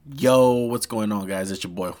Yo, what's going on, guys? It's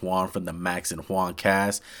your boy Juan from the Max and Juan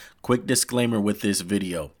cast. Quick disclaimer with this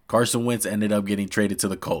video. Carson Wentz ended up getting traded to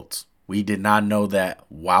the Colts. We did not know that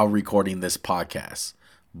while recording this podcast.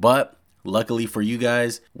 But luckily for you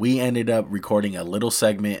guys, we ended up recording a little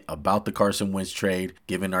segment about the Carson Wentz trade,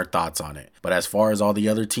 giving our thoughts on it. But as far as all the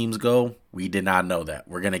other teams go, we did not know that.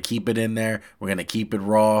 We're going to keep it in there. We're going to keep it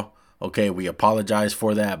raw. Okay, we apologize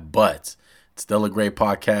for that, but it's still a great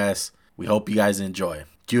podcast. We hope you guys enjoy.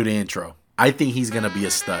 Cue the intro. I think he's going to be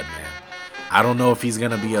a stud, man. I don't know if he's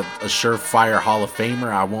going to be a surefire Hall of Famer.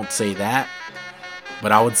 I won't say that.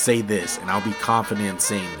 But I would say this, and I'll be confident in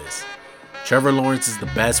saying this. Trevor Lawrence is the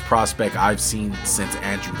best prospect I've seen since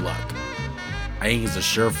Andrew Luck. I think he's a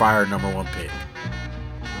surefire number one pick.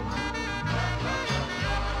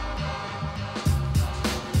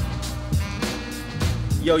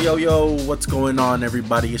 Yo, what's going on,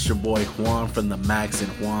 everybody? It's your boy Juan from the Max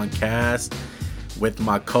and Juan cast with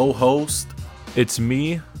my co-host. It's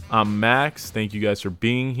me. I'm Max. Thank you guys for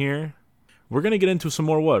being here. We're going to get into some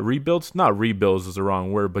more rebuilds? Not rebuilds is the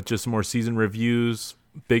wrong word, but just some more season reviews,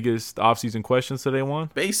 biggest offseason questions today,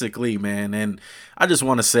 Juan. Basically, man, and I just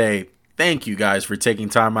want to say thank you guys for taking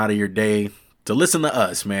time out of your day to listen to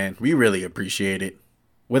us, man. We really appreciate it.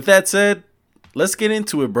 With that said, let's get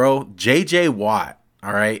into it, bro. J.J. Watt.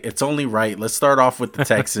 All right, it's only right. Let's start off with the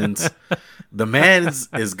Texans. The man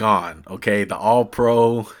is gone, okay? The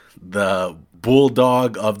all-pro, the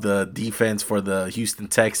bulldog of the defense for the Houston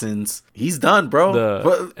Texans. He's done, bro.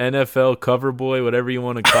 The NFL cover boy, whatever you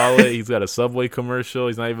want to call it. He's got a Subway commercial.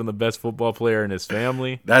 He's not even the best football player in his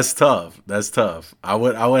family. That's tough. I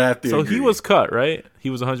would have to So agree. he was cut, right? He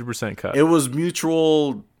was 100% cut. It was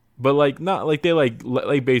mutual. But not like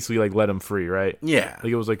they basically let him free, right? Yeah.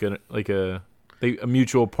 Like it was like a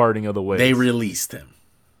mutual parting of the ways. They released him,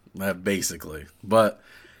 basically. But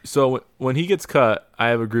so when he gets cut, I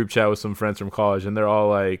have a group chat with some friends from college, and they're all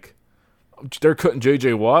like, they're cutting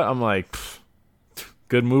J.J. Watt? I'm like,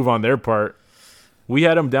 good move on their part. We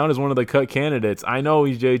had him down as one of the cut candidates. I know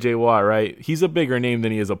he's J.J. Watt, right? He's a bigger name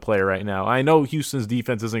than he is a player right now. I know Houston's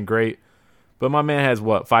defense isn't great, but my man has,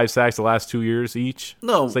 5 sacks the last 2 years each?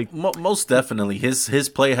 No, It's like, most definitely. His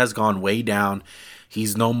play has gone way down.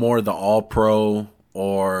 He's no more the all-pro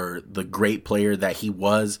or the great player that he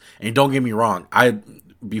was. And don't get me wrong,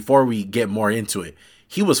 before we get more into it,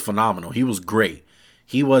 he was phenomenal. He was great.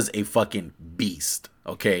 He was a fucking beast,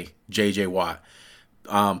 okay, J.J. Watt.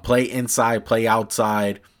 Play inside, play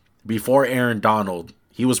outside. Before Aaron Donald,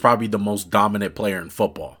 he was probably the most dominant player in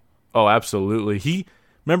football. oh, absolutely.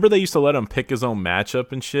 Remember they used to let him pick his own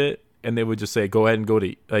matchup and shit? And they would just say, go ahead and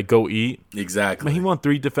go eat. Exactly. I mean, he won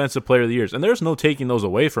 3 Defensive Player of the Years, and there's no taking those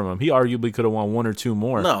away from him. He arguably could have won 1 or 2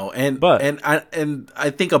 more. No, and I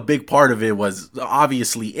think a big part of it was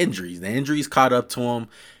obviously injuries. The injuries caught up to him.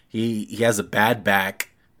 He has a bad back.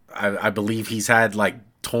 I believe he's had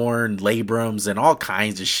torn labrums and all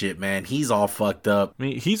kinds of shit, man. He's all fucked up. I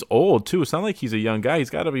mean, he's old too. It's not like he's a young guy. He's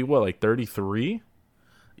got to be 33?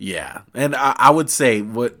 Yeah, and I would say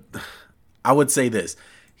this.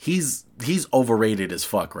 He's overrated as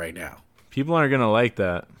fuck right now. People aren't gonna like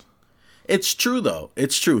that. It's true though.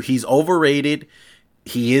 It's true. He's overrated.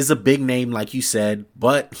 He is a big name, like you said,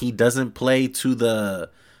 but he doesn't play to the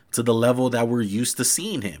level that we're used to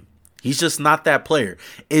seeing him. He's just not that player.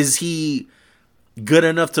 Is he good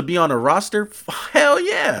enough to be on a roster? Hell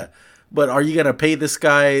yeah. But are you gonna pay this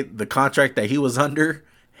guy the contract that he was under?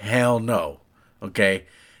 Hell no. Okay.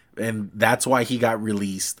 And that's why he got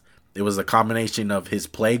released. It was a combination of his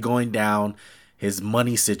play going down, his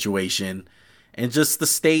money situation, and just the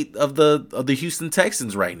state of the Houston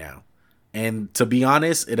Texans right now. And to be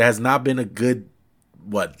honest, it has not been a good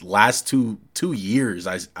last two years,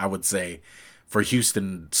 I would say, for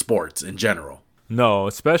Houston sports in general. No,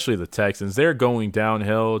 especially the Texans. They're going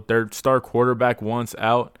downhill. Their star quarterback wants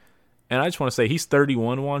out. And I just want to say he's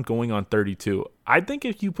 31 going on 32. I think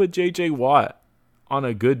if you put J.J. Watt on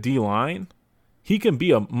a good D-line, he can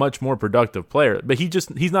be a much more productive player, but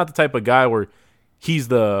he's not the type of guy where he's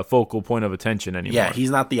the focal point of attention anymore. Yeah, he's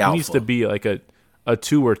not the alpha. He needs to be like a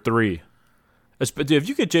 2 or 3. Dude, if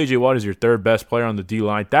you get J.J. Watt as your third best player on the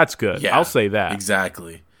D-line, that's good. Yeah, I'll say that.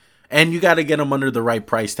 Exactly. And you got to get him under the right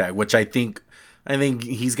price tag, which I think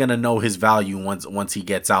he's going to know his value once he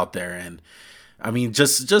gets out there. And I mean,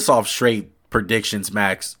 just off straight predictions,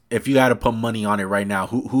 Max, if you got to put money on it right now,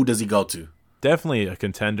 who does he go to? Definitely a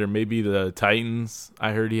contender. Maybe the Titans.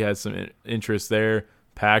 I heard he has some interest there.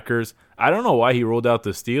 Packers. I don't know why he rolled out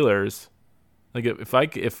the Steelers. Like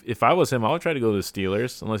if I was him, I would try to go to the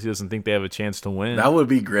Steelers unless he doesn't think they have a chance to win. That would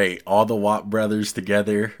be great. All the Watt brothers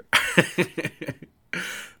together.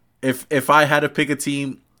 If I had to pick a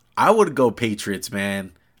team, I would go Patriots,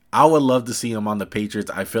 man. I would love to see him on the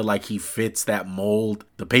Patriots. I feel like he fits that mold.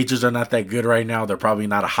 The Patriots are not that good right now. They're probably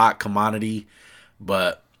not a hot commodity.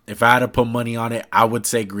 But if I had to put money on it, I would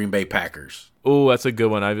say Green Bay Packers. Oh, that's a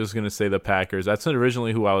good one. I was going to say the Packers. That's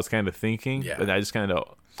originally who I was kind of thinking. Yeah. But I just kind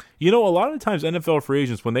of... a lot of times NFL free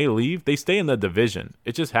agents, when they leave, they stay in the division.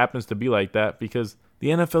 It just happens to be like that because the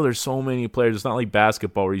NFL, there's so many players. It's not like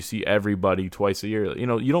basketball where you see everybody twice a year.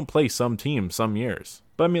 You don't play some teams some years.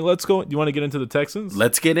 But, I mean, let's go. Do you want to get into the Texans?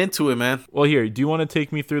 Let's get into it, man. Well, here, do you want to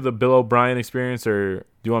take me through the Bill O'Brien experience or do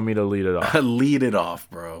you want me to lead it off? Lead it off,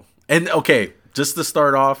 bro. And, okay, just to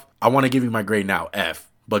start off, I want to give you my grade now,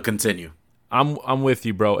 F. But continue. I'm with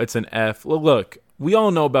you, bro. It's an F. Look, we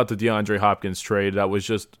all know about the DeAndre Hopkins trade. That was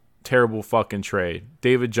just terrible fucking trade.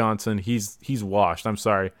 David Johnson, he's washed. I'm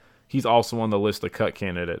sorry. He's also on the list of cut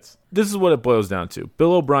candidates. This is what it boils down to.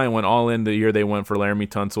 Bill O'Brien went all in the year they went for Laramie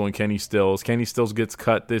Tunsil and Kenny Stills. Kenny Stills gets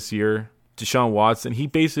cut this year. Deshaun Watson, he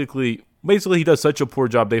basically he does such a poor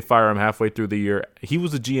job, they fire him halfway through the year. He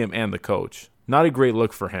was the GM and the coach. Not a great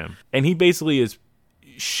look for him. And he basically is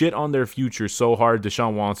shit on their future so hard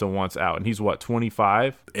Deshaun Watson wants out. And he's,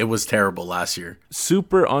 25? It was terrible last year.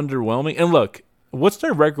 Super underwhelming. And look, what's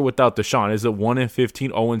their record without Deshaun? Is it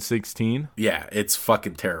 1-15, 0-16? Yeah, it's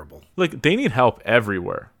fucking terrible. Like, they need help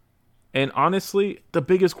everywhere. And honestly, the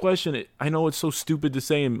biggest question, I know it's so stupid to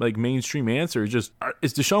say in like mainstream answer, is just,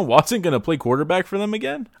 is Deshaun Watson going to play quarterback for them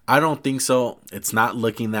again? I don't think so. It's not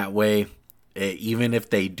looking that way. Even if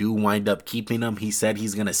they do wind up keeping him, he said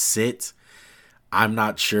he's going to sit. I'm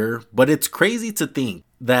not sure. But it's crazy to think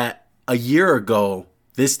that a year ago,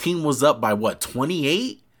 this team was up by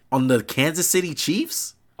 28 on the Kansas City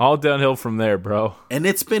Chiefs? All downhill from there, bro. And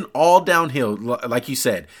it's been all downhill. Like you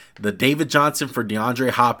said, the David Johnson for DeAndre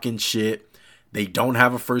Hopkins shit. They don't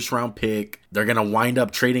have a first-round pick. They're going to wind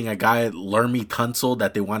up trading a guy, Laramie Tunsil,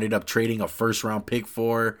 that they winded up trading a first-round pick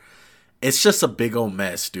for. It's just a big old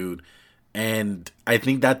mess, dude. And I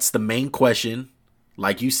think that's the main question.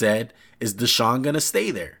 Like you said, is Deshaun going to stay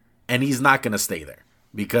there? And he's not going to stay there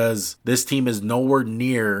because this team is nowhere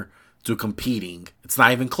near to competing. It's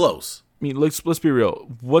not even close. I mean, let's be real.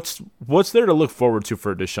 What's there to look forward to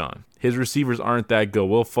for Deshaun? His receivers aren't that good.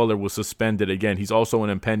 Will Fuller was suspended again. He's also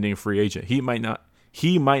an impending free agent. He might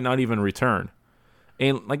not even return.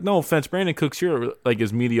 And like, no offense, Brandon Cooks here like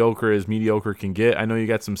as mediocre can get. I know you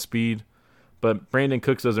got some speed, but Brandon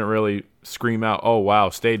Cooks doesn't really scream out, "Oh wow,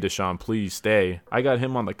 stay Deshaun, please stay." I got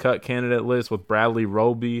him on the cut candidate list with Bradley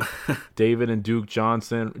Roby, David and Duke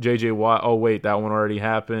Johnson, J.J. Watt. Oh wait, that one already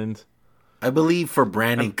happened. I believe for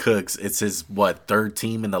Brandon Cooks, it's his, third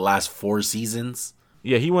team in the last 4 seasons?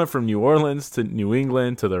 Yeah, he went from New Orleans to New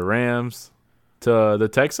England to the Rams to the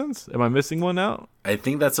Texans. Am I missing one out? I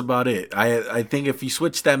think that's about it. I think if you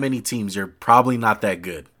switch that many teams, you're probably not that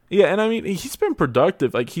good. Yeah, and I mean, he's been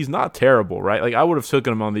productive. Like, he's not terrible, right? Like, I would have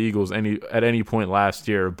taken him on the Eagles at any point last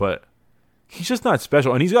year, but he's just not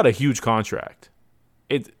special. And he's got a huge contract.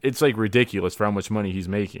 It's like ridiculous for how much money he's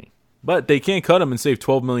making. But they can't cut him and save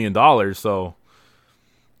 $12 million, so,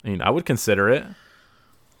 I mean, I would consider it.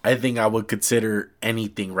 I think I would consider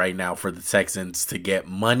anything right now for the Texans to get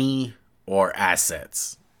money or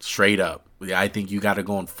assets, straight up. I think you got to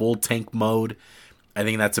go in full tank mode. I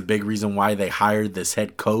think that's a big reason why they hired this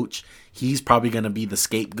head coach. He's probably going to be the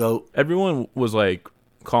scapegoat. Everyone was, like,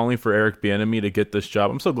 calling for Eric Bieniemy to get this job.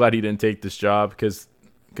 I'm so glad he didn't take this job because,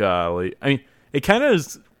 golly. I mean, it kind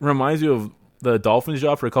of reminds you of the Dolphins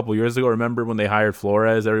job for a couple years ago. Remember when they hired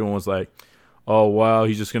Flores? Everyone was like, "Oh wow,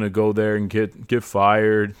 he's just gonna go there and get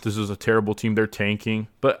fired. This is a terrible team. They're tanking."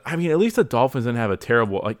 But I mean, at least the Dolphins didn't have a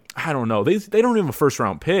terrible. Like, I don't know. They don't even have a first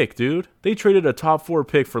round pick, dude. They traded a top 4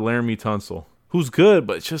 pick for Laramie Tunsil, who's good,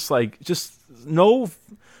 but just no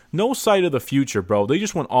sight of the future, bro. They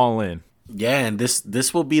just went all in. Yeah, and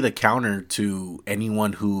this will be the counter to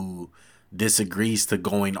anyone who disagrees to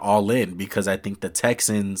going all in, because I think the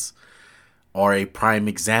Texans are a prime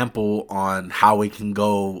example on how it can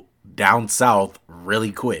go down south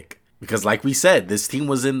really quick. Because like we said, this team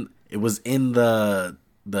was in the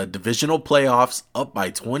divisional playoffs, up by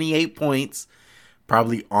 28 points,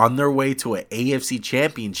 probably on their way to an AFC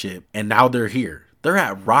championship, and now they're here. They're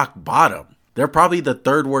at rock bottom. They're probably the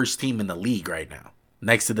 3rd worst team in the league right now,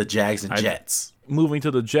 next to the Jags and Jets. Moving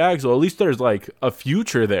to the Jags, well, at least there's like a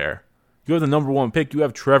future there. You have the number 1 pick. You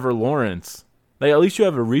have Trevor Lawrence. Like, at least you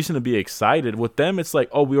have a reason to be excited. With them, it's like,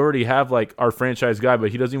 oh, we already have, like, our franchise guy, but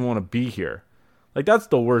he doesn't even want to be here. Like, that's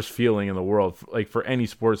the worst feeling in the world, like, for any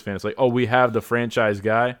sports fan. It's like, oh, we have the franchise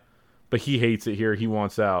guy, but he hates it here. He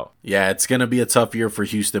wants out. Yeah, it's going to be a tough year for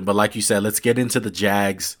Houston. But like you said, let's get into the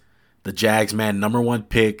Jags. The Jags, man, number one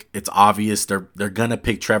pick. It's obvious they're gonna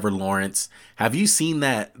pick Trevor Lawrence. Have you seen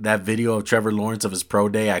that video of Trevor Lawrence of his pro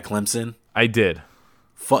day at Clemson? I did.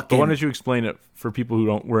 Fucking. But why don't you explain it for people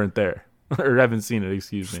who weren't there or haven't seen it?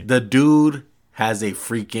 Excuse me. The dude has a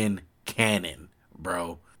freaking cannon,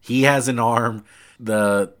 bro. He has an arm.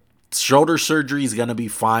 The shoulder surgery is gonna be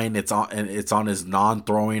fine. It's on his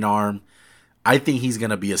non-throwing arm. I think he's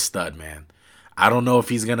gonna be a stud, man. I don't know if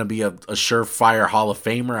he's going to be a surefire Hall of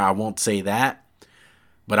Famer. I won't say that.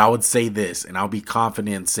 But I would say this, and I'll be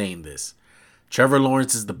confident in saying this. Trevor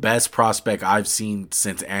Lawrence is the best prospect I've seen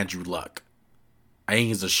since Andrew Luck. I think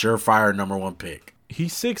he's a surefire number one pick.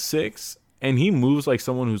 He's 6'6", and he moves like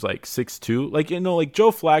someone who's like 6'2". Like, like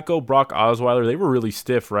Joe Flacco, Brock Osweiler, they were really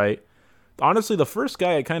stiff, right? Honestly, the first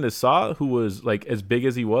guy I kind of saw who was like as big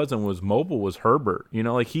as he was and was mobile was Herbert.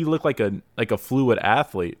 Like he looked like a fluid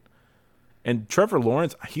athlete. And Trevor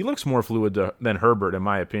Lawrence, he looks more fluid than Herbert, in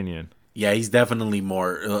my opinion. Yeah, he's definitely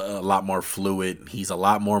a lot more fluid. He's a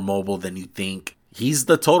lot more mobile than you think. He's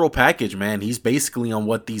the total package, man. He's basically on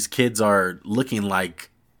what these kids are looking like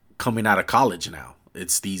coming out of college now.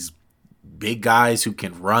 It's these big guys who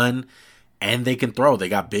can run and they can throw. They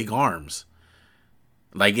got big arms.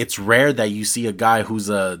 Like, it's rare that you see a guy who's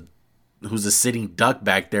a sitting duck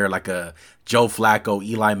back there, like a Joe Flacco,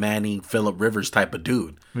 Eli Manning, Phillip Rivers type of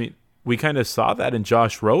dude. I mean, we kind of saw that in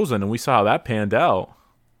Josh Rosen, and we saw how that panned out.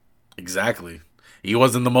 Exactly. He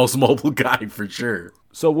wasn't the most mobile guy for sure.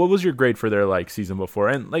 So what was your grade for their season before?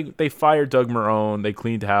 And they fired Doug Marrone, they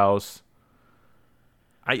cleaned house.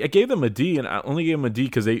 I gave them a D, and I only gave them a D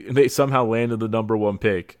because they somehow landed the number one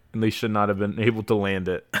pick, and they should not have been able to land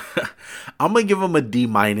it. I'm going to give them a D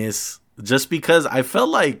minus just because I felt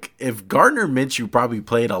like if Gardner Minshew probably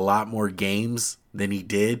played a lot more games than he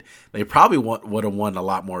did, they probably would have won a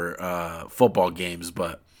lot more football games.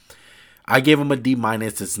 But I gave him a D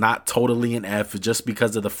minus. It's not totally an F just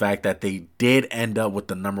because of the fact that they did end up with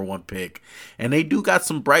the number one pick. And they do got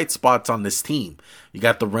some bright spots on this team. You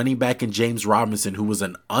got the running back in James Robinson, who was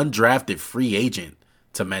an undrafted free agent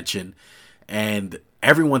to mention. And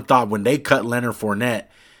everyone thought when they cut Leonard Fournette,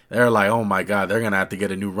 they're like, oh my God, they're going to have to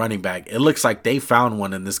get a new running back. It looks like they found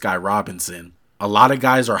one in this guy Robinson. A lot of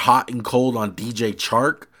guys are hot and cold on DJ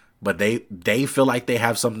Chark, but they feel like they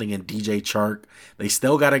have something in DJ Chark. They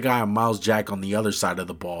still got a guy on Miles Jack on the other side of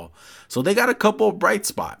the ball. So they got a couple of bright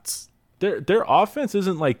spots. Their offense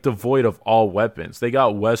isn't devoid of all weapons. They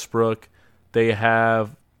got Westbrook. They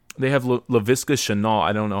have Laviska Shenault.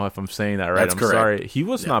 I don't know if I'm saying that right. That's correct. Sorry. He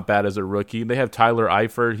was not bad as a rookie. They have Tyler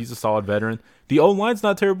Eifert. He's a solid veteran. The O-line's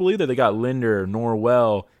not terrible either. They got Linder,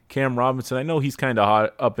 Norwell, Cam Robinson. I know he's kind of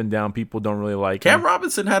hot up and down. People don't really like him. Cam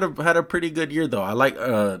Robinson had a pretty good year though. I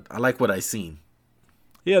like what I seen.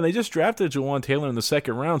 Yeah, they just drafted Jawan Taylor in the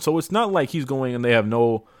second round, so it's not like he's going and they have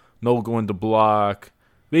no going to block.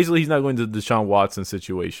 Basically, he's not going to the Deshaun Watson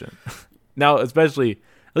situation. Now, especially,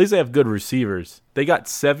 at least they have good receivers. They got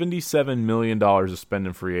 $77 million to spend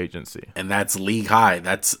in free agency, and that's league high.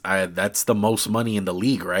 That's the most money in the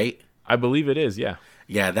league, right? I believe it is. Yeah.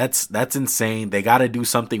 Yeah, that's insane. They got to do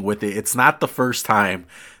something with it. It's not the first time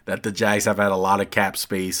that the Jags have had a lot of cap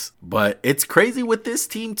space, but it's crazy with this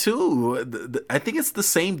team too. I think it's the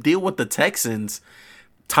same deal with the Texans.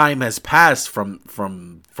 Time has passed from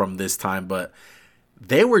this time, but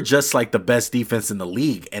they were just like the best defense in the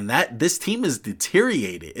league, and this team is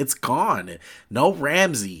deteriorated. It's gone. No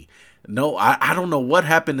Ramsey. No, I don't know what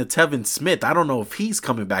happened to Tevin Smith. I don't know if he's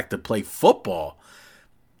coming back to play football.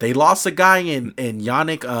 They lost a guy in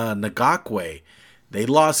Yannick Ngakoue. They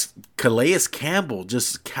lost Calais Campbell.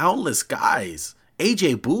 Just countless guys.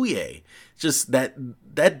 AJ Bouye. Just that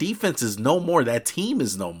defense is no more. That team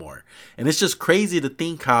is no more. And it's just crazy to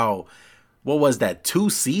think how, what was that, 2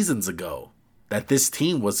 seasons ago that this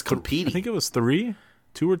team was competing. I think it was 3?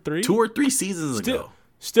 2 or 3? 2 or 3 seasons ago.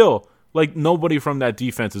 Still, nobody from that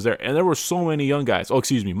defense is there. And there were so many young guys. Oh,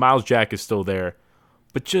 excuse me. Miles Jack is still there.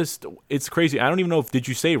 But just, it's crazy. I don't even know did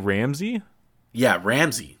you say Ramsey? Yeah,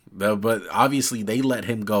 Ramsey. But obviously they let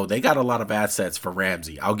him go. They got a lot of assets for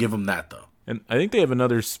Ramsey. I'll give them that, though. And I think they have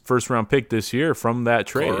another first-round pick this year from that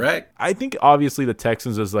trade. Correct. I think, obviously, the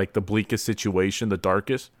Texans is, the bleakest situation, the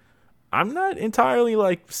darkest. I'm not entirely,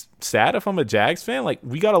 sad if I'm a Jags fan.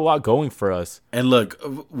 We got a lot going for us. And look,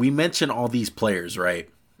 we mentioned all these players, right?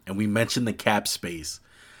 And we mentioned the cap space.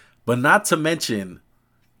 But not to mention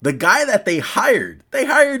the guy that they hired. They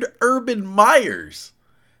hired Urban Myers.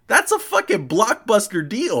 That's a fucking blockbuster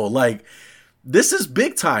deal. This is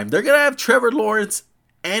big time. They're going to have Trevor Lawrence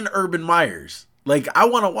and Urban Myers. I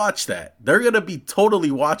want to watch that. They're going to be totally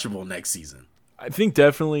watchable next season. I think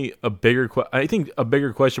definitely I think a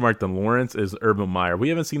bigger question mark than Lawrence is Urban Meyer. We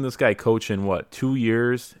haven't seen this guy coach in 2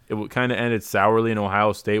 years. It kind of ended sourly in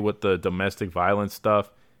Ohio State with the domestic violence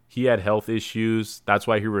stuff. He had health issues. That's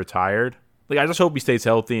why he retired. Like, I just hope he stays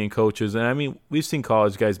healthy and coaches. And I mean, we've seen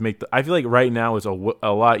college guys I feel like right now is a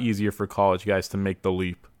lot easier for college guys to make the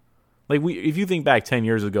leap. Like, if you think back 10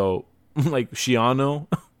 years ago, like Shiano,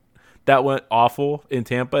 that went awful in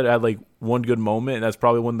Tampa. It had like one good moment, and that's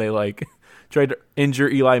probably when they like tried to injure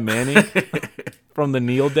Eli Manning from the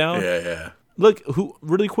kneel down. Yeah. Look,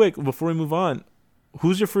 really quick before we move on,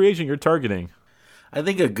 who's your free agent you're targeting? I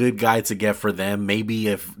think a good guy to get for them, maybe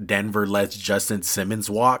if Denver lets Justin Simmons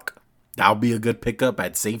walk, that'll be a good pickup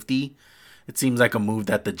at safety. It seems like a move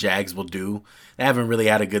that the Jags will do. They haven't really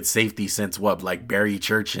had a good safety since like Barry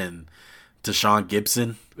Church and Deshaun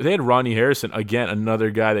Gibson. They had Ronnie Harrison, again, another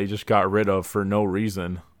guy they just got rid of for no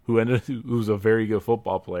reason, who's a very good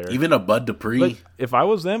football player. Even a Bud Dupree. But if I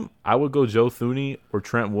was them, I would go Joe Thuney or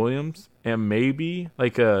Trent Williams and maybe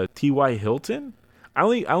like a T.Y. Hilton. I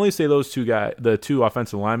only say those two guys, the two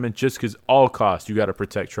offensive linemen, just because all costs you got to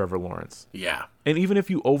protect Trevor Lawrence. Yeah. And even if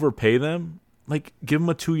you overpay them, like give them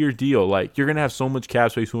a 2-year deal. Like you're gonna have so much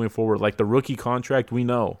cap space moving forward. Like the rookie contract, we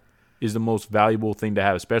know is the most valuable thing to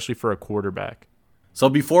have, especially for a quarterback. So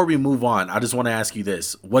before we move on, I just want to ask you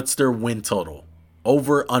this. What's their win total?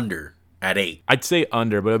 Over, under at 8? I'd say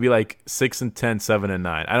under, but it'll be like 6-10,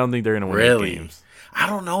 7-9. I don't think they're going to win Really? 8 games. I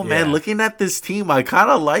don't know, man. Looking at this team, I kind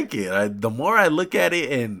of like it. The more I look at it,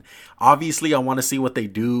 and obviously I want to see what they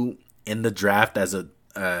do in the draft as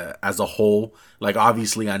a whole. Like,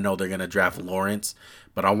 obviously I know they're going to draft Lawrence,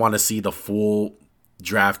 but I want to see the full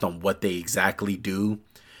draft on what they exactly do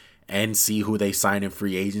and see who they sign in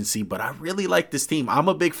free agency. But I really like this team. I'm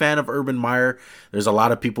a big fan of Urban Meyer. There's a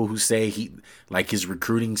lot of people who say his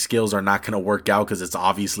recruiting skills are not going to work out because it's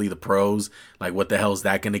obviously the pros. Like, what the hell is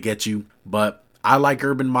that going to get you? But I like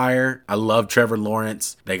Urban Meyer. I love Trevor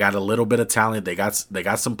Lawrence. They got a little bit of talent. They got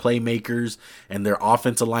some playmakers, and their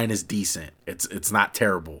offensive line is decent. It's not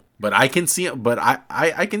terrible. But I can see it. But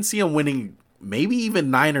I can see them winning maybe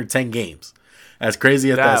even 9 or 10 games. As crazy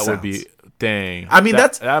as that sounds. Would be. Dang. I mean,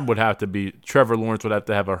 that would have to be Trevor Lawrence would have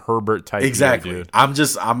to have a Herbert type exactly. Year, dude.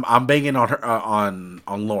 I'm banging on her on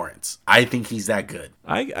Lawrence. I think he's that good.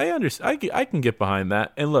 I understand. I can get behind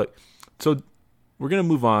that. And look, so we're gonna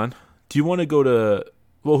move on. Do you want to go to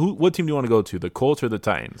what team do you want to go to? The Colts or the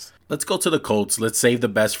Titans? Let's go to the Colts. Let's save the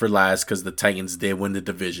best for last because the Titans did win the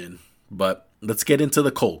division. But let's get into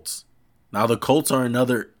the Colts. Now the Colts are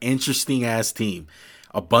another interesting ass team.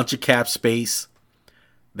 A bunch of cap space.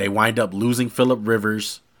 They wind up losing Phillip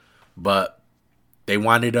Rivers, but they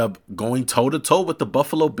winded up going toe-to-toe with the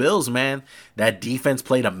Buffalo Bills, man. That defense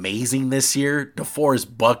played amazing this year.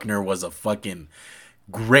 DeForest Buckner was a fucking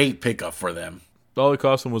great pickup for them. All it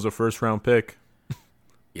cost them was a first-round pick.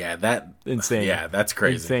 Yeah, that... Insane. Yeah, that's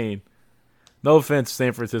crazy. Insane. No offense,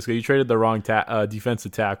 San Francisco. You traded the wrong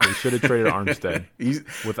defensive tackle. You should have traded Armstead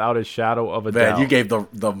without a shadow of a doubt. Man, you gave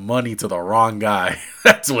the money to the wrong guy.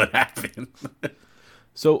 That's what happened.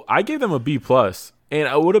 So I gave them a B+, and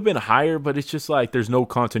I would have been higher, but it's just like there's no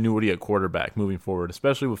continuity at quarterback moving forward,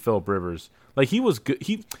 especially with Phillip Rivers. Like he was good.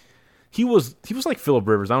 He was like Phillip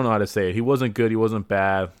Rivers. I don't know how to say it. He wasn't good. He wasn't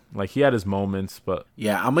bad. Like he had his moments, but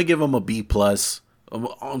yeah, I'm gonna give him a B+.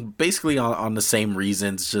 Basically on the same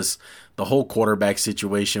reasons, just the whole quarterback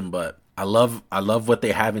situation. But I love what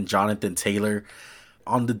they have in Jonathan Taylor.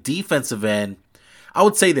 On the defensive end, I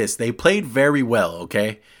would say this: they played very well.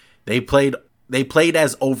 Okay, they played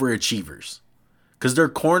as overachievers because their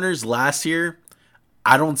corners last year,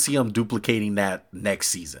 I don't see them duplicating that next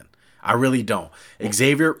season. I really don't.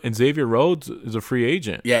 Xavier Rhodes is a free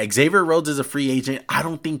agent. Yeah, Xavier Rhodes is a free agent. I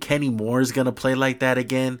don't think Kenny Moore is going to play like that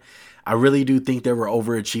again. I really do think there were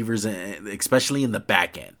overachievers, especially in the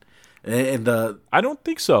back end. I don't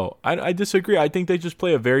think so. I disagree. I think they just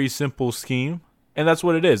play a very simple scheme, and that's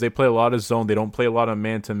what it is. They play a lot of zone. They don't play a lot of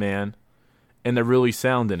man-to-man, and they're really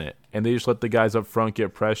sound in it. And they just let the guys up front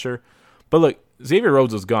get pressure. But look, Xavier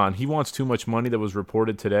Rhodes is gone. He wants too much money that was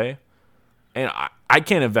reported today. And I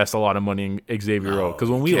can't invest a lot of money in Xavier Rhodes. Because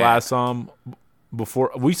when we last saw him,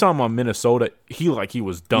 before we saw him on Minnesota, he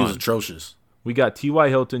was done. He was atrocious. We got T.Y.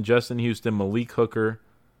 Hilton, Justin Houston, Malik Hooker,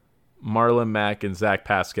 Marlon Mack, and Zach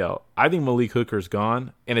Pascal. I think Malik Hooker's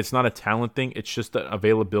gone, and it's not a talent thing. It's just an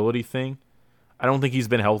availability thing. I don't think he's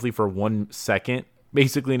been healthy for 1 second.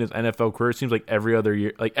 Basically, in his NFL career, it seems like every other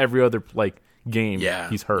year, like every other game,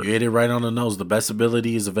 he's hurt. You hit it right on the nose. The best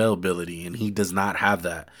ability is availability, and he does not have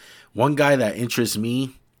that. One guy that interests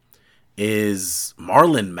me is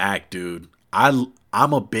Marlon Mack, dude. I'm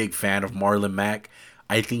a big fan of Marlon Mack.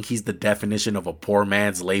 I think he's the definition of a poor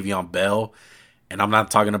man's Le'Veon Bell. And I'm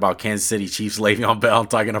not talking about Kansas City Chiefs Le'Veon Bell. I'm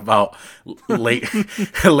talking about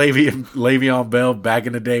Le'Veon Bell back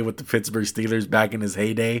in the day with the Pittsburgh Steelers back in his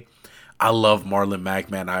heyday. I love Marlon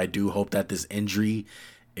Mack, man. I do hope that this injury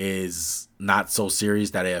is not so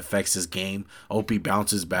serious that it affects his game. I hope he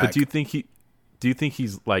bounces back. But do you think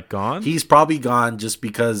he's like gone? He's probably gone just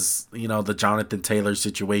because, the Jonathan Taylor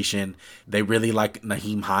situation. They really like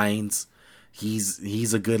Nyheim Hines.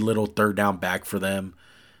 He's a good little third down back for them.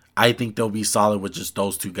 I think they'll be solid with just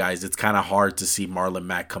those two guys. It's kind of hard to see Marlon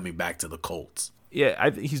Mack coming back to the Colts. Yeah,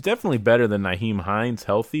 he's definitely better than Nyheim Hines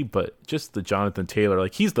healthy, but just the Jonathan Taylor,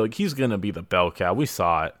 like he's gonna be the bell cow. We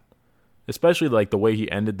saw it, especially like the way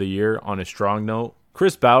he ended the year on a strong note.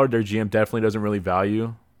 Chris Ballard, their GM, definitely doesn't really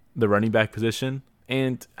value the running back position,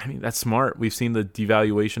 and I mean that's smart. We've seen the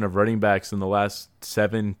devaluation of running backs in the last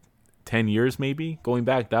 7-10 years, maybe going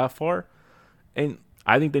back that far, and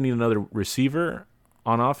I think they need another receiver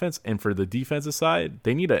on offense, and for the defensive side,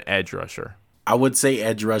 they need an edge rusher. I would say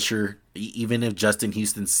edge rusher. Even if Justin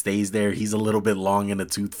Houston stays there, he's a little bit long in the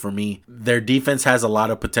tooth for me. Their defense has a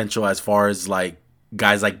lot of potential as far as like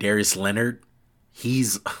guys like Darius Leonard.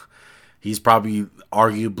 He's probably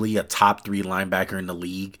arguably a top 3 linebacker in the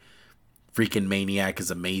league. Freaking maniac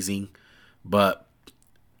is amazing. But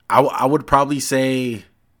I would probably say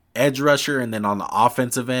edge rusher, and then on the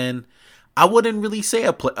offensive end, I wouldn't really say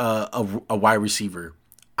a wide receiver.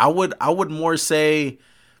 I would more say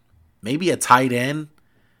maybe a tight end.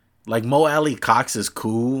 Like Mo Alley Cox is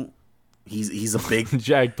cool. He's a big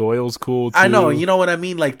Jack Doyle's cool too. I know, you know what I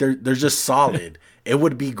mean? Like they're just solid. It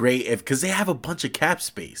would be great because they have a bunch of cap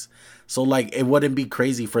space. So like it wouldn't be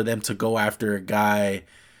crazy for them to go after a guy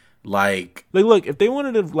like look, if they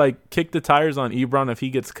wanted to like kick the tires on Ebron if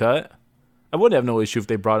he gets cut, I wouldn't have no issue if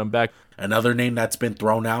they brought him back. Another name that's been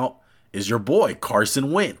thrown out is your boy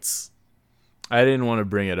Carson Wentz. I didn't want to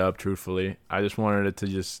bring it up, truthfully. I just wanted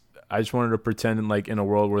to pretend like in a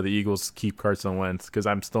world where the Eagles keep Carson Wentz because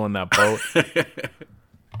I'm still in that boat.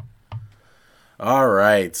 All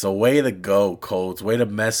right, so way to go, Colts. Way to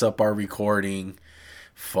mess up our recording.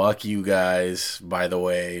 Fuck you guys, by the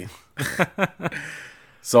way.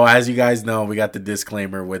 So as you guys know, we got the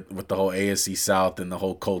disclaimer with the whole AFC South and the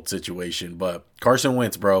whole Colt situation. But Carson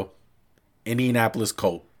Wentz, bro, Indianapolis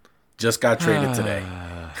Colt, just got traded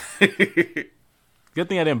today. Good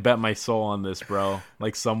thing I didn't bet my soul on this, bro.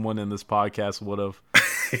 Like someone in this podcast would have.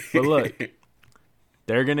 But look,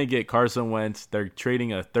 they're going to get Carson Wentz. They're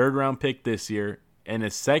trading a 3rd-round pick this year and a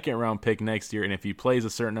 2nd-round pick next year. And if he plays a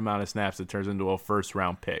certain amount of snaps, it turns into a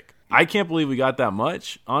 1st-round pick. I can't believe we got that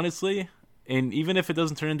much, honestly. And even if it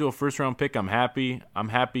doesn't turn into a 1st-round pick, I'm happy. I'm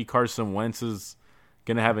happy Carson Wentz is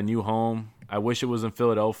going to have a new home. I wish it was in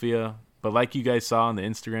Philadelphia. But like you guys saw in the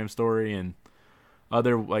Instagram story and I've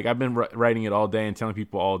been writing it all day and telling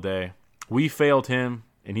people all day, we failed him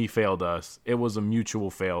and he failed us. It was a mutual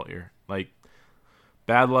failure. Like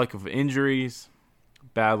bad luck of injuries,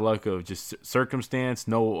 bad luck of just circumstance,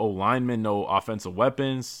 no O-linemen, no offensive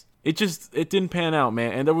weapons. It didn't pan out,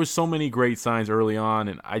 man. And there was so many great signs early on,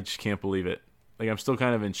 and I just can't believe it. Like I'm still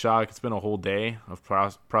kind of in shock. It's been a whole day of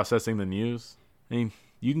processing the news. I mean,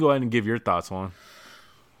 you can go ahead and give your thoughts, Juan.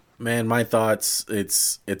 Man, my thoughts,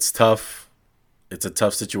 it's tough. It's a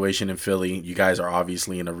tough situation in Philly. You guys are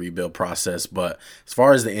obviously in a rebuild process, but as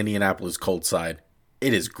far as the Indianapolis Colts side,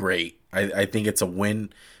 it is great. I think it's a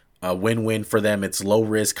win-win for them. It's low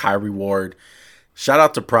risk, high reward. Shout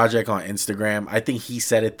out to Project on Instagram. I think he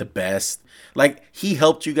said it the best. Like, he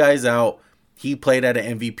helped you guys out. He played at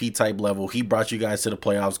an MVP type level. He brought you guys to the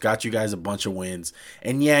playoffs, got you guys a bunch of wins.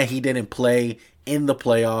 And yeah, he didn't play in the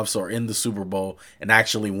playoffs or in the Super Bowl and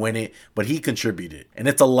actually win it, but he contributed. And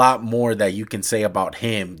it's a lot more that you can say about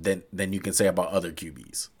him than you can say about other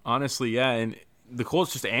QBs. Honestly, yeah. And the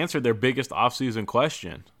Colts just answered their biggest offseason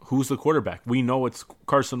question. Who's the quarterback? We know it's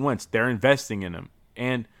Carson Wentz. They're investing in him.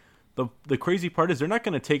 And the crazy part is they're not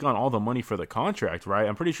going to take on all the money for the contract, right?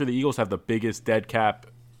 I'm pretty sure the Eagles have the biggest dead cap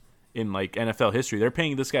in like NFL history. They're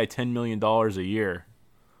paying this guy $10 million a year.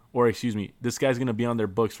 Or excuse me, this guy's going to be on their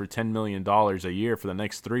books for $10 million a year for the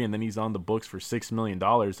next 3, and then he's on the books for $6 million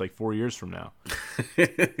like 4 years from now.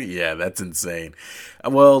 Yeah, that's insane.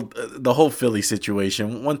 Well, the whole Philly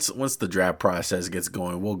situation, once the draft process gets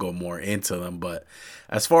going, we'll go more into them. But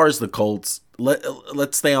as far as the Colts,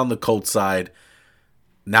 let's stay on the Colts side.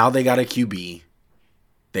 Now they got a QB.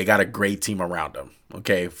 They got a great team around them.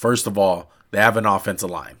 Okay, first of all, they have an offensive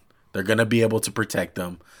line. They're going to be able to protect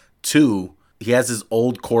them. 2, he has his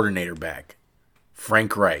old coordinator back,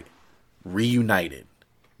 Frank Wright, reunited.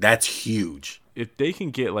 That's huge. If they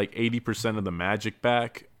can get like 80% of the magic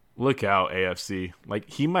back, Look out, AFC. Like,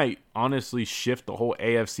 he might honestly shift the whole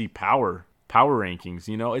AFC power rankings.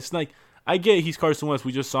 You know, it's like, I get he's Carson Wentz.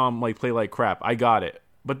 We just saw him like play like crap. I got it.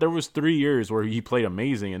 But there was 3 years where he played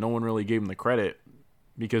amazing and no one really gave him the credit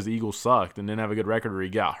because the Eagles sucked and didn't have a good record or he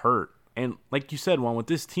got hurt. And like you said, Juan, with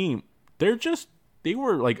this team, they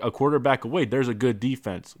were like a quarterback away. There's a good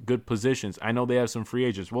defense, good positions. I know they have some free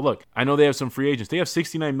agents. Well, look, I know they have some free agents. They have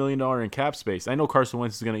 $69 million in cap space. I know Carson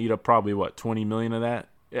Wentz is going to eat up probably, $20 million of that?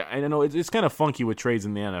 Yeah, I know it's kind of funky with trades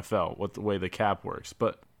in the NFL, with the way the cap works.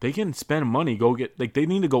 But they can spend money, they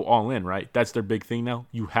need to go all in, right? That's their big thing now.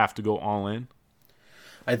 You have to go all in.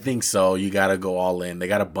 I think so. You got to go all in. They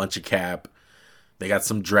got a bunch of cap. They got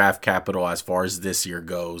some draft capital as far as this year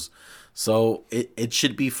goes. So it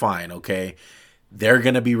should be fine, okay? They're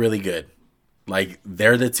going to be really good. Like,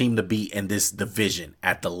 they're the team to beat in this division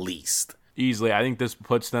at the least. Easily. I think this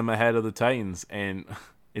puts them ahead of the Titans, and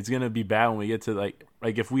it's going to be bad when we get to, like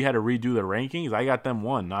if we had to redo the rankings, I got them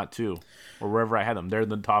 1, not 2, or wherever I had them. They're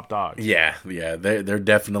the top dogs. Yeah, they're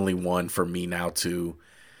definitely 1 for me now, too.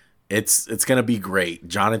 It's going to be great.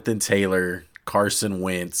 Jonathan Taylor, Carson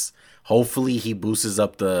Wentz. Hopefully he boosts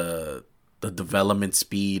up the development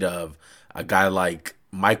speed of a guy like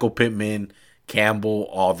Michael Pittman, Campbell,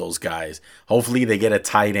 all those guys. Hopefully they get a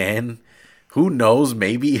tight end. Who knows?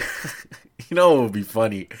 Maybe. You know what would be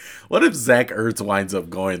funny? What if Zach Ertz winds up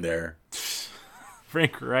going there?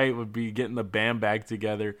 Frank Wright would be getting the band back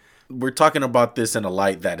together. We're talking about this in a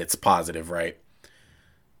light that it's positive, right?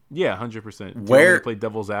 Yeah, 100%. Where play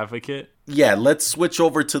devil's advocate? Yeah, let's switch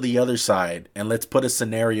over to the other side and let's put a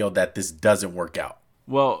scenario that this doesn't work out.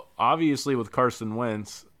 Well, obviously with Carson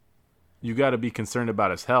Wentz, you got to be concerned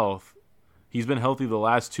about his health. He's been healthy the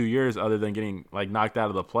last 2 years other than getting knocked out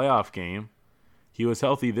of the playoff game. He was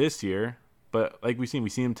healthy this year, but like we seen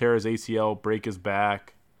him tear his ACL, break his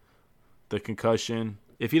back, the concussion.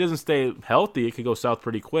 If he doesn't stay healthy, it could go south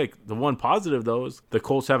pretty quick. The one positive, though, is the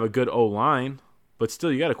Colts have a good O-line, but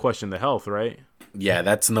still you got to question the health, right? Yeah,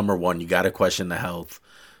 that's number one. You got to question the health.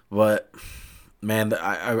 But, man,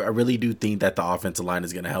 I really do think that the offensive line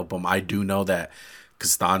is going to help him. I do know that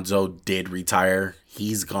Costanzo did retire.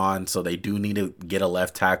 He's gone, so they do need to get a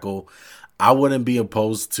left tackle. I wouldn't be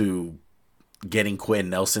opposed to getting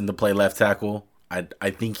Quentin Nelson to play left tackle. I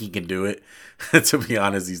think he can do it. To be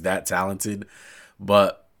honest, he's that talented.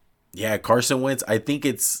 But, yeah, Carson Wentz, I think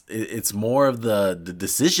it's more of the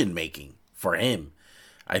decision-making for him.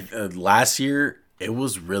 Last year, it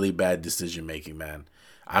was really bad decision-making, man.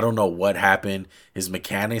 I don't know what happened. His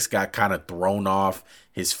mechanics got kind of thrown off.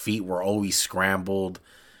 His feet were always scrambled.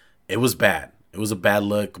 It was bad. It was a bad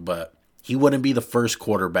look, but he wouldn't be the first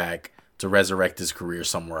quarterback to resurrect his career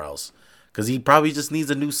somewhere else because he probably just needs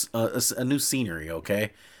a new scenery,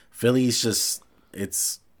 okay? Philly's just,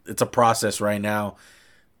 it's a process right now.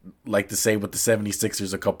 Like to say with the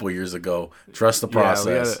 76ers a couple of years ago, trust the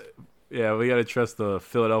process. Yeah, we got to trust the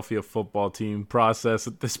Philadelphia football team process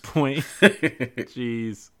at this point.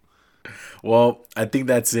 Jeez. Well, I think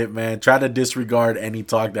that's it, man. Try to disregard any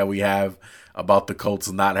talk that we have about the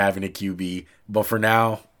Colts not having a QB. But for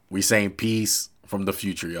now, we saying peace from the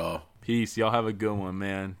future, y'all. Peace. Y'all have a good one,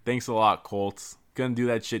 man. Thanks a lot, Colts. Couldn't do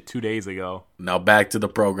that shit 2 days ago. Now back to the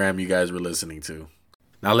program you guys were listening to.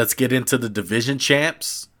 Now let's get into the division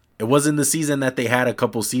champs. It wasn't the season that they had a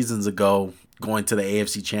couple seasons ago, going to the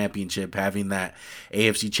AFC Championship, having that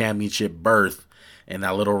AFC Championship berth and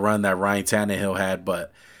that little run that Ryan Tannehill had.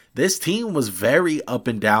 But this team was very up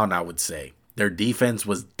and down, I would say. Their defense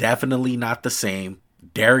was definitely not the same.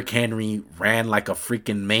 Derrick Henry ran like a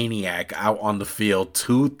freaking maniac out on the field,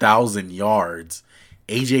 2,000 yards.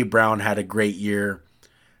 A.J. Brown had a great year.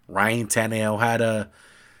 Ryan Tannehill had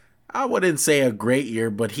I wouldn't say a great year,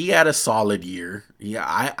 but he had a solid year. Yeah,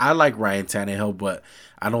 I like Ryan Tannehill, but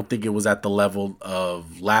I don't think it was at the level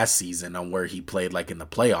of last season on where he played like in the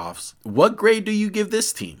playoffs. What grade do you give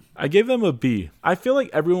this team? I gave them a B. I feel like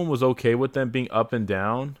everyone was okay with them being up and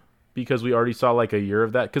down because we already saw like a year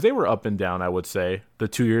of that. Because they were up and down, I would say, the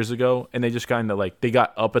 2 years ago. And they just kind of they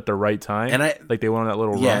got up at the right time. And they went on that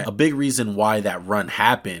little run. Yeah, a big reason why that run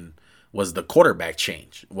happened was the quarterback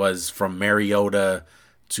change. Was from Mariota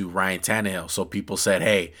to Ryan Tannehill. So people said,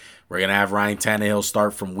 hey, we're going to have Ryan Tannehill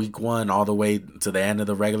start from week 1 all the way to the end of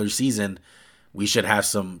the regular season. We should have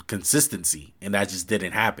some consistency, and that just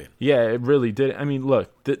didn't happen. Yeah, it really did. I mean, look,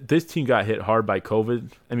 this team got hit hard by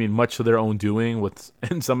COVID. I mean, much to their own doing,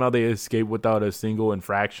 and somehow they escaped without a single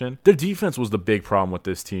infraction. Their defense was the big problem with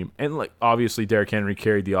this team. And obviously, Derrick Henry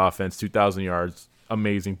carried the offense, 2,000 yards,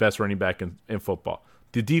 amazing, best running back in football.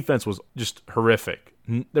 The defense was just horrific.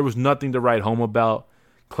 There was nothing to write home about.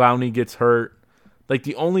 Clowney gets hurt. Like,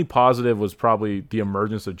 the only positive was probably the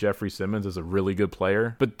emergence of Jeffrey Simmons as a really good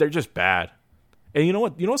player, but they're just bad. And you know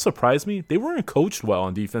what? You know what surprised me? They weren't coached well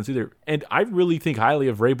on defense either. And I really think highly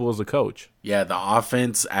of Vrabel as a coach. Yeah, the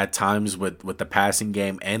offense at times with the passing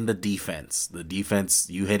game and the defense. The defense,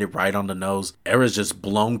 you hit it right on the nose. There was just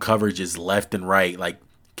blown coverages left and right. Like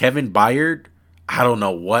Kevin Byard, I don't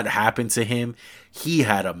know what happened to him. He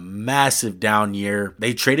had a massive down year.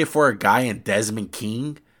 They traded for a guy in Desmond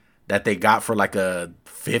King that they got for like a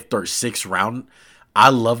 5th or 6th round. I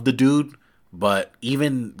love the dude. But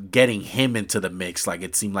even getting him into the mix, like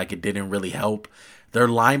it seemed like it didn't really help. Their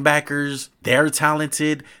linebackers, they're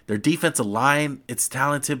talented. Their defensive line, it's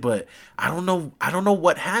talented, but I don't know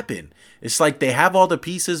what happened. It's like they have all the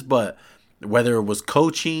pieces, but whether it was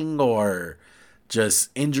coaching or just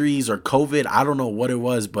injuries or COVID, I don't know what it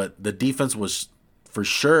was, but the defense was for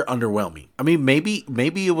sure underwhelming. I mean, maybe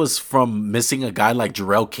it was from missing a guy like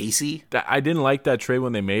Jarrell Casey. I didn't like that trade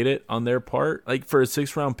when they made it on their part. Like, for a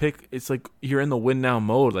 6th-round pick, it's like you're in the win-now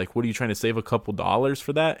mode. Like, what are you trying to save a couple dollars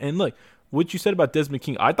for that? And look, what you said about Desmond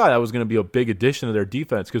King, I thought that was going to be a big addition to their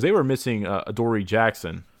defense because they were missing Adoree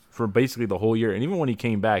Jackson for basically the whole year. And even when he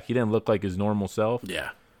came back, he didn't look like his normal self.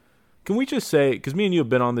 Yeah. Can we just say, because me and you have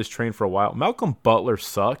been on this train for a while, Malcolm Butler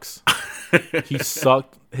sucks. He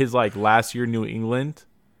sucked his last year in New England,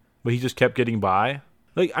 but he just kept getting by.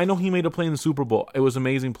 Like, I know he made a play in the Super Bowl. It was an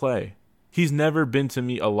amazing play. He's never been to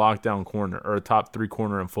me a lockdown corner or a top 3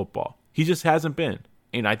 corner in football. He just hasn't been.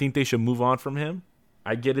 And I think they should move on from him.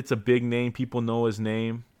 I get it's a big name. People know his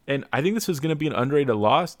name. And I think this is going to be an underrated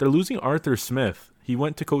loss. They're losing Arthur Smith. He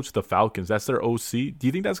went to coach the Falcons. That's their OC. Do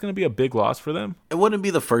you think that's going to be a big loss for them? It wouldn't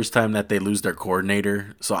be the first time that they lose their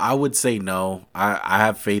coordinator. So I would say no. I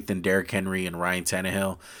have faith in Derrick Henry and Ryan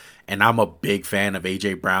Tannehill. And I'm a big fan of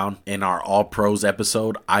A.J. Brown. In our All-Pros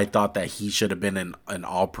episode, I thought that he should have been an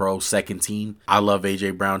All-Pro second team. I love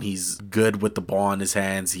A.J. Brown. He's good with the ball in his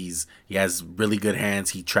hands. He has really good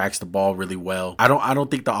hands. He tracks the ball really well. I don't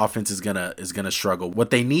think the offense is gonna struggle. What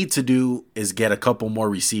they need to do is get a couple more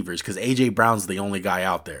receivers because A.J. Brown's the only guy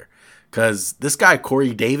out there. Because this guy,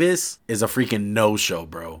 Corey Davis, is a freaking no-show,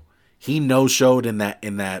 bro. He no-showed in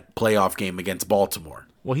that playoff game against Baltimore.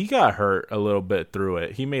 Well, he got hurt a little bit through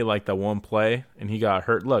it. He made that one play, and he got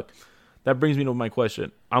hurt. Look, that brings me to my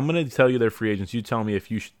question. I'm going to tell you they're free agents. You tell me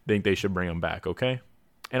if you think they should bring them back, okay?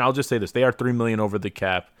 And I'll just say this. They are $3 million over the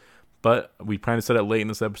cap, but we kind of said it late in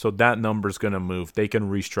this episode. That number's going to move. They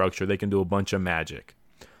can restructure. They can do a bunch of magic.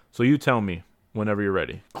 So you tell me whenever you're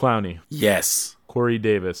ready. Clowney. Yes. Corey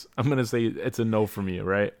Davis. I'm going to say it's a no from you,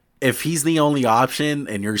 right? If he's the only option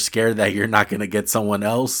and you're scared that you're not going to get someone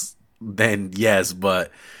else, then yes, but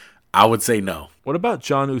I would say no. What about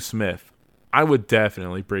Jonnu Smith? I would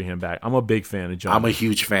definitely bring him back. I'm a big fan of Jonnu. I'm a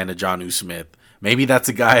huge fan of Jonnu Smith. Maybe that's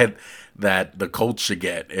a guy that the Colts should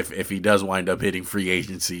get if he does wind up hitting free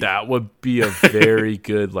agency. That would be a very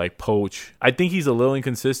good poach. I think he's a little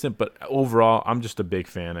inconsistent, but overall, I'm just a big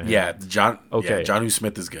fan of him. Yeah, Jonnu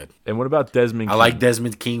Smith is good. And what about Desmond King? I like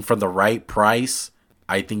Desmond King for the right price.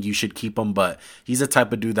 I think you should keep him, but he's the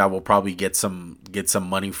type of dude that will probably get some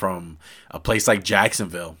money from a place like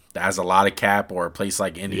Jacksonville that has a lot of cap, or a place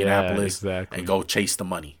like Indianapolis, and go chase the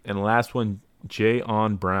money. And last one,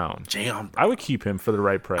 Jayon Brown. I would keep him for the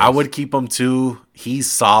right price. I would keep him too.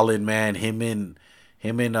 He's solid, man. Him and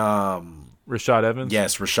Rashad Evans.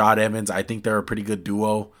 Yes, Rashad Evans. I think they're a pretty good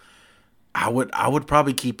duo. I would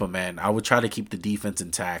probably keep him, man. I would try to keep the defense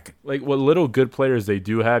intact. What little good players they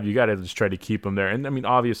do have, you got to just try to keep them there. And, I mean,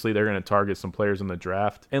 obviously, they're going to target some players in the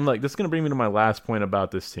draft. And, this is going to bring me to my last point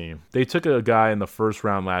about this team. They took a guy in the first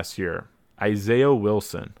round last year, Isaiah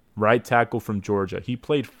Wilson, right tackle from Georgia. He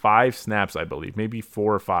played 5 snaps, I believe, maybe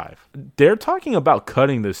 4 or 5. They're talking about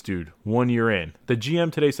cutting this dude 1 year in. The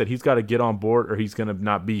GM today said he's got to get on board or he's going to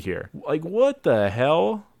not be here. What the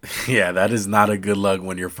hell? Yeah, that is not a good look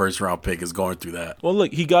when your first round pick is going through that. Well,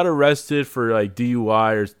 look, he got arrested for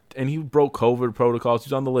DUI and he broke COVID protocols.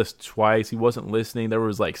 He's on the list twice. He wasn't listening. There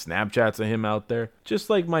was Snapchats of him out there. Just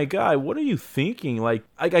my guy, what are you thinking?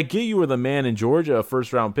 I get you were the man in Georgia, a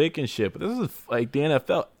first round pick and shit, but this is the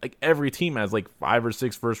NFL. Every team has 5 or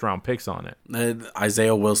 6 first round picks on it. And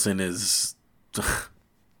Isaiah Wilson is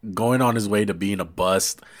going on his way to being a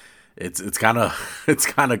bust. It's kind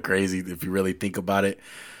of crazy if you really think about it.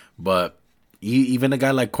 But even a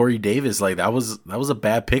guy like Corey Davis, that was a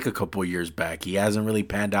bad pick a couple of years back. He hasn't really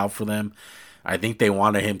panned out for them. I think they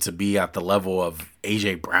wanted him to be at the level of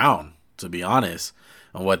A.J. Brown, to be honest,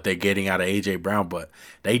 on what they're getting out of A.J. Brown. But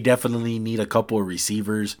they definitely need a couple of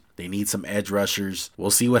receivers. They need some edge rushers.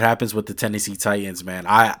 We'll see what happens with the Tennessee Titans, man.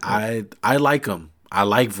 I like them. I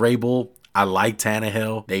like Vrabel. I like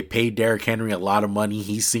Tannehill. They paid Derrick Henry a lot of money.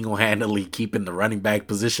 He's single-handedly keeping the running back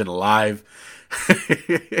position alive.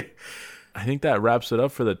 I think that wraps it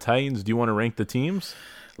up for the Titans. Do you want to rank the teams?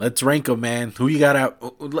 Let's rank them, man. Who you got at?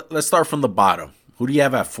 Let's start from the bottom. Who do you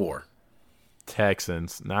have at 4?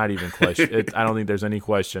 Texans. Not even question. I don't think there's any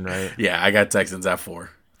question, right? Yeah, I got Texans at 4.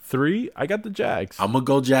 3, I got the Jags. I'm going to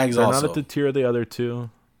go Jags They're also. not at the tier of the other two,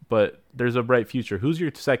 but there's a bright future. Who's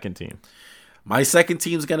your second team? My second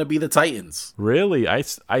team's going to be the Titans. Really? I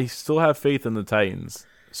still have faith in the Titans.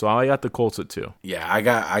 So I got the Colts at 2. Yeah, I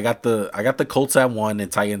got the Colts at 1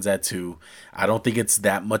 and Titans at 2. I don't think it's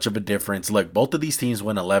that much of a difference. Look, both of these teams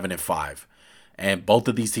went 11-5, and both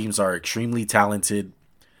of these teams are extremely talented.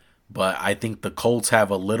 But I think the Colts have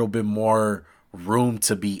a little bit more room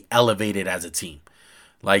to be elevated as a team.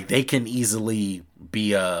 Like, they can easily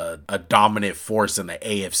be a dominant force in the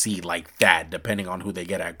AFC like that, depending on who they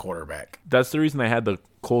get at quarterback. That's the reason I had the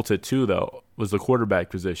Colts at 2, though, was the quarterback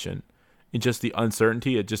position. And just the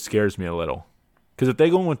uncertainty, it just scares me a little. Because if they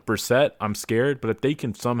go in with Brissett, I'm scared. But if they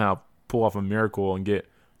can somehow pull off a miracle and get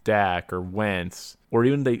Dak or Wentz, or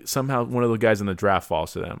even they somehow one of the guys in the draft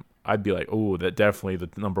falls to them, I'd be like, oh, that definitely the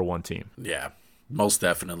number 1 team. Yeah, most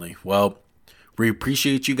definitely. Well, we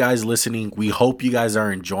appreciate you guys listening. We hope you guys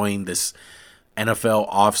are enjoying this NFL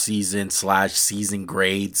offseason / season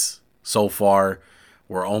grades so far.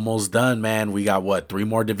 We're almost done, man. We got, 3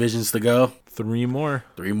 more divisions to go? 3 more.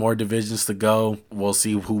 3 more divisions to go. We'll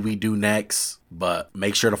see who we do next. But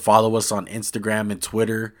make sure to follow us on Instagram and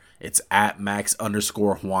Twitter. It's at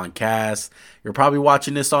Max_JuanCast. You're probably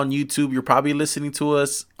watching this on YouTube. You're probably listening to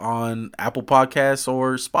us on Apple Podcasts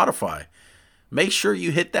or Spotify. Make sure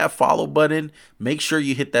you hit that follow button. Make sure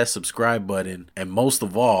you hit that subscribe button. And most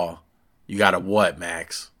of all, you got to what,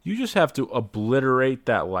 Max? You just have to obliterate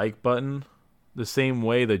that like button the same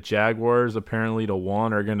way the Jaguars apparently to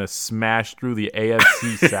 1 are going to smash through the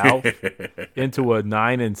AFC South into a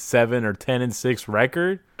 9-7 or 10-6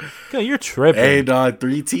 record. You're tripping. Hey, dog,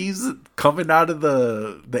 3 teams coming out of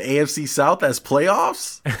the AFC South as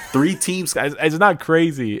playoffs? 3 teams. It's not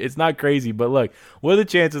crazy. It's not crazy. But look, what are the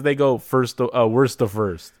chances they go worst to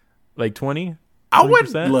first? Like 20? I would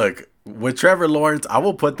look with Trevor Lawrence. I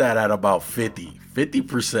will put that at about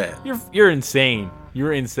 50%. You're insane.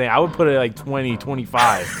 You're insane. I would put it like 20,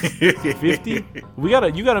 25, 50. You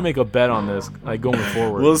gotta make a bet on this, like going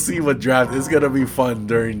forward. We'll see what draft. It's gonna be fun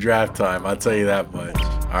during draft time. I'll tell you that much.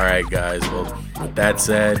 All right, guys. Well, with that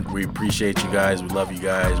said, we appreciate you guys. We love you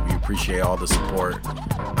guys. We appreciate all the support.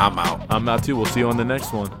 I'm out. I'm out too. We'll see you on the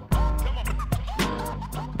next one.